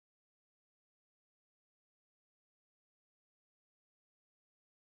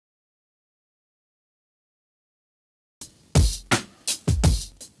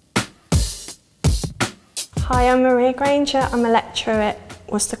Hi, I'm Maria Granger. I'm a lecturer at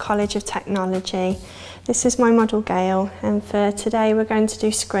Worcester College of Technology. This is my model Gail, and for today we're going to do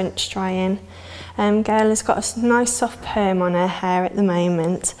scrunch drying. Gail has got a nice soft perm on her hair at the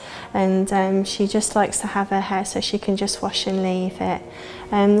moment, and she just likes to have her hair so she can just wash and leave it.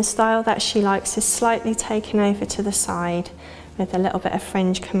 The style that she likes is slightly taken over to the side with a little bit of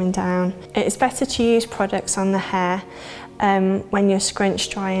fringe coming down. It's better to use products on the hair when you're scrunch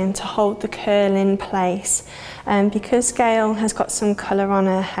drying to hold the curl in place. Because Gail has got some colour on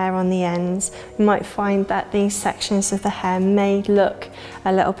her hair on the ends, you might find that these sections of the hair may look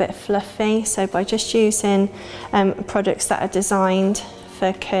a little bit fluffy, so by just using products that are designed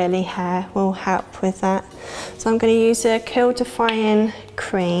for curly hair will help with that. So I'm going to use a curl defying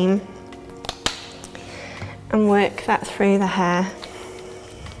cream and work that through the hair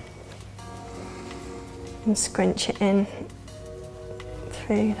and scrunch it in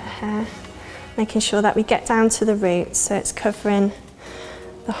through the hair, making sure that we get down to the roots so it's covering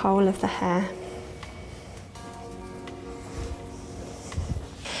the whole of the hair.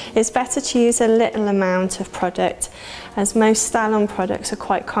 It's better to use a little amount of product, as most style-on products are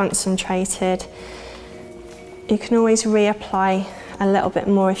quite concentrated. You can always reapply a little bit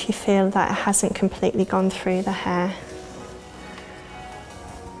more if you feel that it hasn't completely gone through the hair.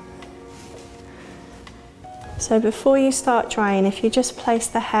 So before you start drying, if you just place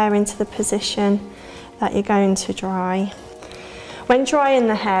the hair into the position that you're going to dry. When drying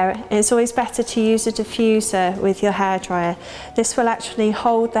the hair, it's always better to use a diffuser with your hairdryer. This will actually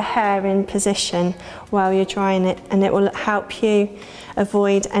hold the hair in position while you're drying it, and it will help you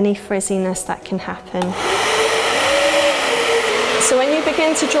avoid any frizziness that can happen. So when you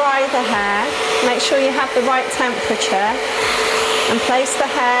begin to dry the hair, make sure you have the right temperature and place the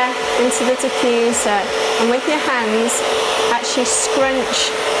hair into the diffuser, and with your hands actually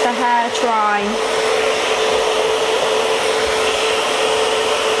scrunch the hair dry.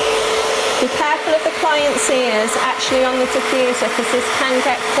 Be careful of the client's ears actually on the diffuser, because this can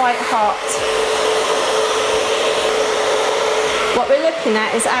get quite hot. What we're looking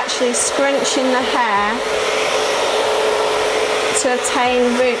at is actually scrunching the hair to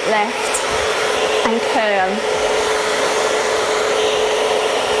obtain root lift and curl.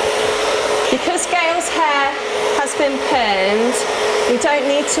 Because Gail's hair has been permed, we don't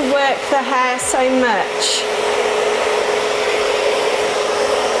need to work the hair so much.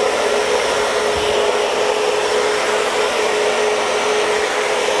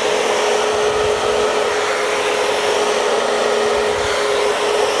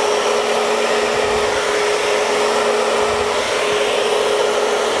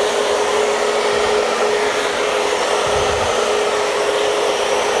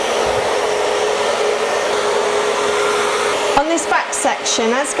 On this back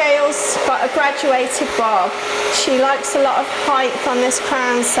section, as Gail's got a graduated bob, she likes a lot of height on this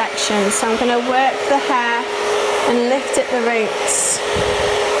crown section, so I'm going to work the hair and lift at the roots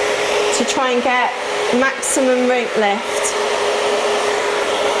to try and get maximum root lift.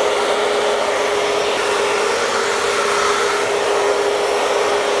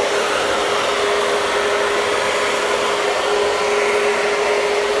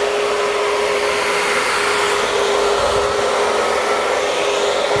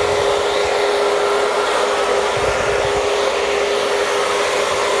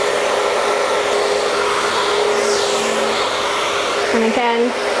 And again,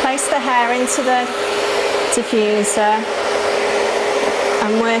 place the hair into the diffuser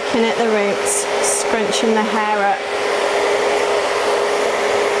and working at the roots, scrunching the hair up.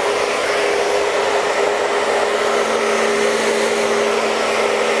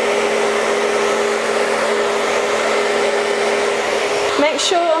 Make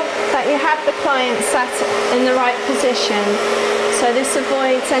sure that you have the client sat in the right position, so this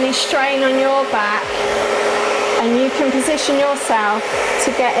avoids any strain on your back. And you can position yourself to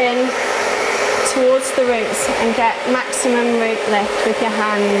get in towards the roots and get maximum root lift with your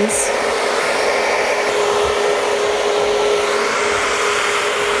hands.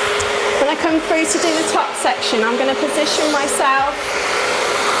 When I come through to do the top section, I'm going to position myself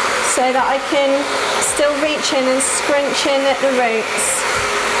so that I can still reach in and scrunch in at the roots.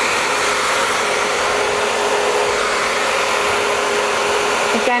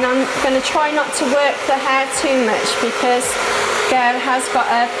 Again, I'm going to try not to work the hair too much because Gail has got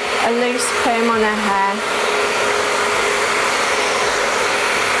a loose perm on her hair.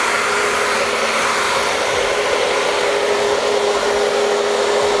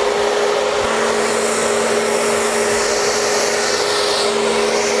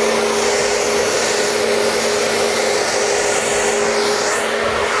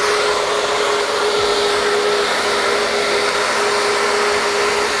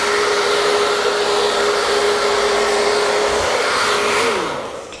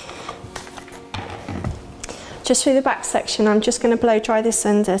 Just through the back section, I'm just going to blow dry this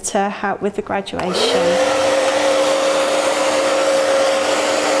under to help with the graduation.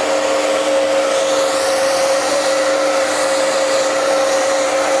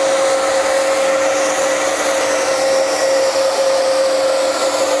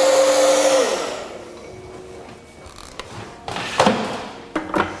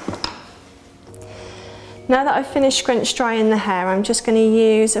 Now that I've finished scrunch drying the hair, I'm just going to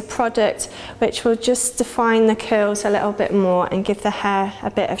use a product which will just define the curls a little bit more and give the hair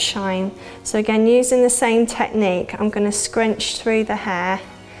a bit of shine. So again, using the same technique, I'm going to scrunch through the hair,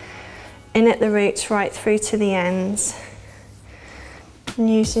 in at the roots right through to the ends,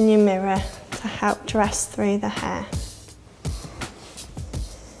 and using your mirror to help dress through the hair.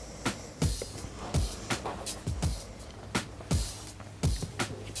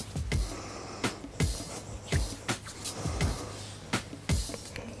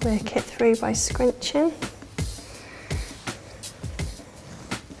 Work it through by scrunching.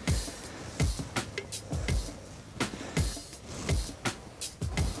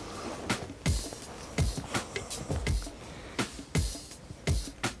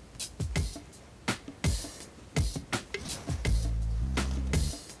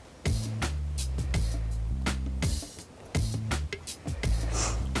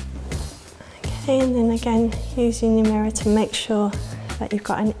 Okay, and then again using your mirror to make sure that you've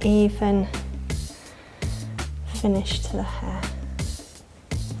got an even finish to the hair.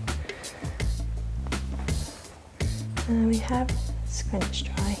 And we have scrunch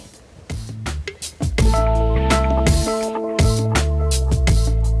dry.